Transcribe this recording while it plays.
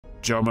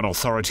German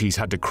authorities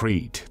had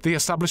decreed the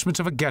establishment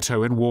of a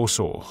ghetto in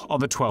Warsaw on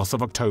the 12th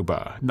of October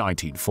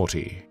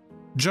 1940.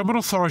 German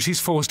authorities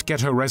forced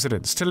ghetto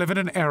residents to live in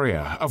an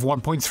area of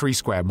 1.3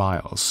 square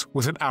miles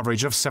with an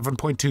average of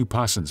 7.2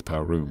 persons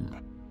per room.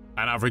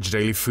 An average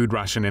daily food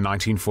ration in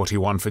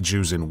 1941 for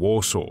Jews in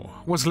Warsaw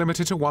was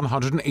limited to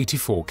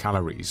 184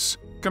 calories,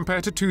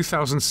 compared to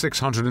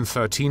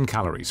 2,613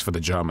 calories for the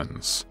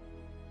Germans.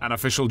 An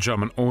official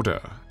German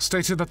order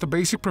stated that the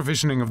basic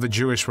provisioning of the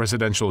Jewish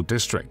residential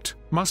district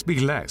must be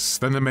less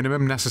than the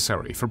minimum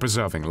necessary for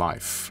preserving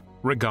life,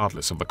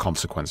 regardless of the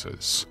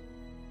consequences.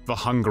 The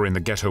hunger in the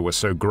ghetto was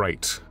so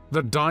great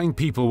that dying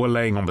people were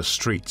laying on the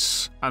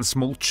streets and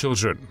small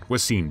children were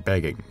seen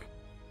begging.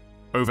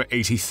 Over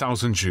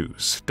 80,000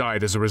 Jews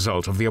died as a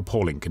result of the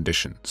appalling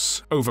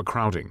conditions,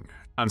 overcrowding,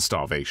 and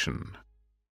starvation.